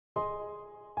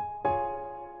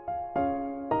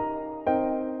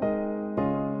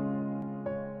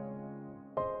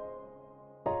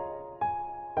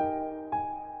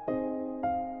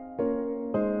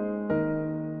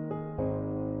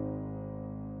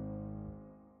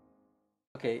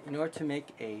Okay, in order to make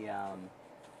a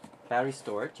battery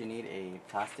storage, you need a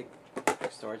plastic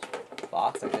storage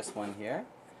box like this one here.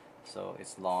 So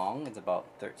it's long, it's about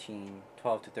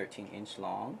 12 to 13 inch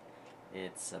long.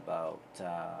 It's about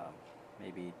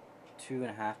maybe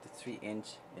 2.5 to 3 inch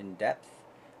in depth.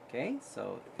 Okay,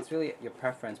 so it's really your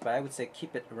preference, but I would say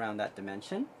keep it around that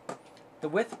dimension. The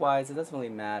width wise, it doesn't really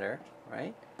matter,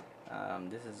 right?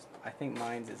 This is, I think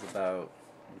mine is about,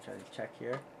 let me try to check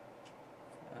here,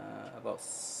 about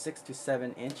 6 to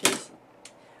 7 inches.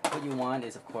 What you want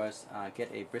is, of course,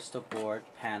 get a Bristol board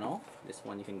panel. This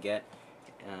one you can get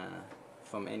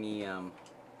from any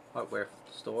hardware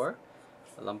store,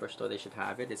 a lumber store. They should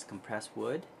have it. It's compressed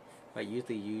wood, but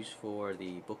usually used for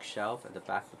the bookshelf at the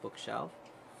back of the bookshelf,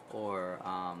 or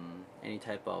any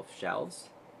type of shelves.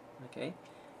 Okay,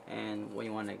 and what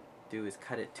you want to do is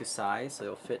cut it to size so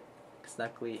it'll fit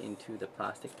snugly into the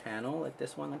plastic panel like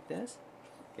this one, like this.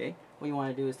 Okay, what you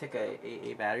want to do is take a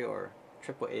AA battery or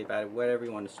AAA battery, whatever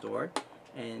you want to store,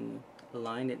 and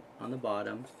align it on the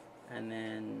bottom, and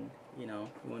then you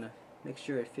want to make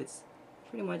sure it fits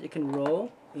pretty much. It can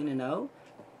roll in and out,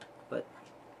 but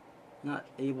not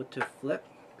able to flip,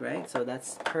 right? So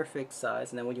that's perfect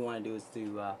size. And then what you want to do is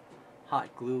to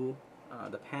hot glue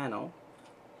the panel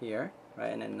here,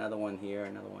 right? And then another one here,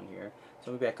 another one here.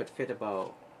 So maybe I could fit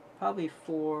about probably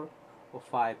 4 or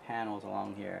 5 panels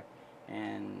along here,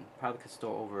 and probably could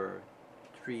store over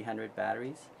 300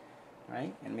 batteries,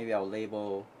 right? And maybe I'll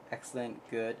label excellent,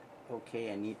 good, okay,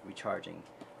 and need recharging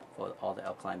for all the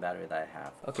alkaline battery that I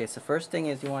have. Okay, so first thing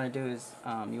is you want to do is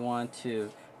you want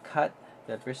to cut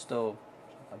the Bristol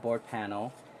board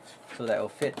panel so that it will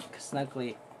fit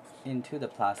snugly into the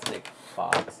plastic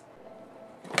box.